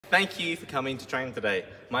Thank you for coming to training today.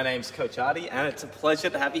 My name's Coach Artie and it's a pleasure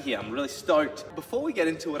to have you here. I'm really stoked. Before we get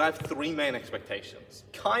into it, I have three main expectations.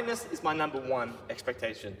 Kindness is my number one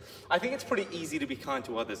expectation. I think it's pretty easy to be kind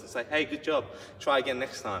to others and say, hey, good job, try again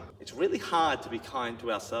next time. It's really hard to be kind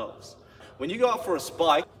to ourselves. When you go out for a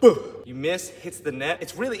spike, you miss, hits the net,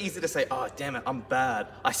 it's really easy to say, oh, damn it, I'm bad,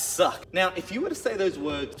 I suck. Now, if you were to say those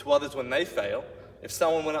words to others when they fail, if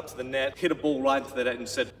someone went up to the net, hit a ball right into the net and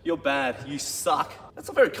said, you're bad, you suck, that's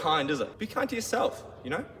not very kind, is it? Be kind to yourself,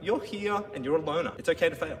 you know? You're here and you're a learner. It's okay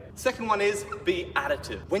to fail. Second one is be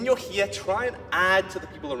additive. When you're here, try and add to the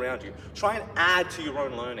people around you. Try and add to your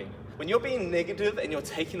own learning. When you're being negative and you're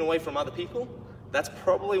taking away from other people, that's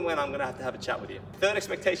probably when I'm gonna have to have a chat with you. Third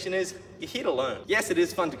expectation is, you're here to learn. Yes, it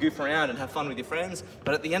is fun to goof around and have fun with your friends,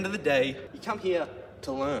 but at the end of the day, you come here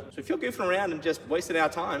to learn. So if you're goofing around and just wasting our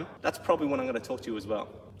time, that's probably when I'm gonna talk to you as well,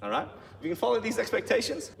 all right? If you can follow these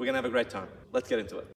expectations, we're gonna have a great time. Let's get into it.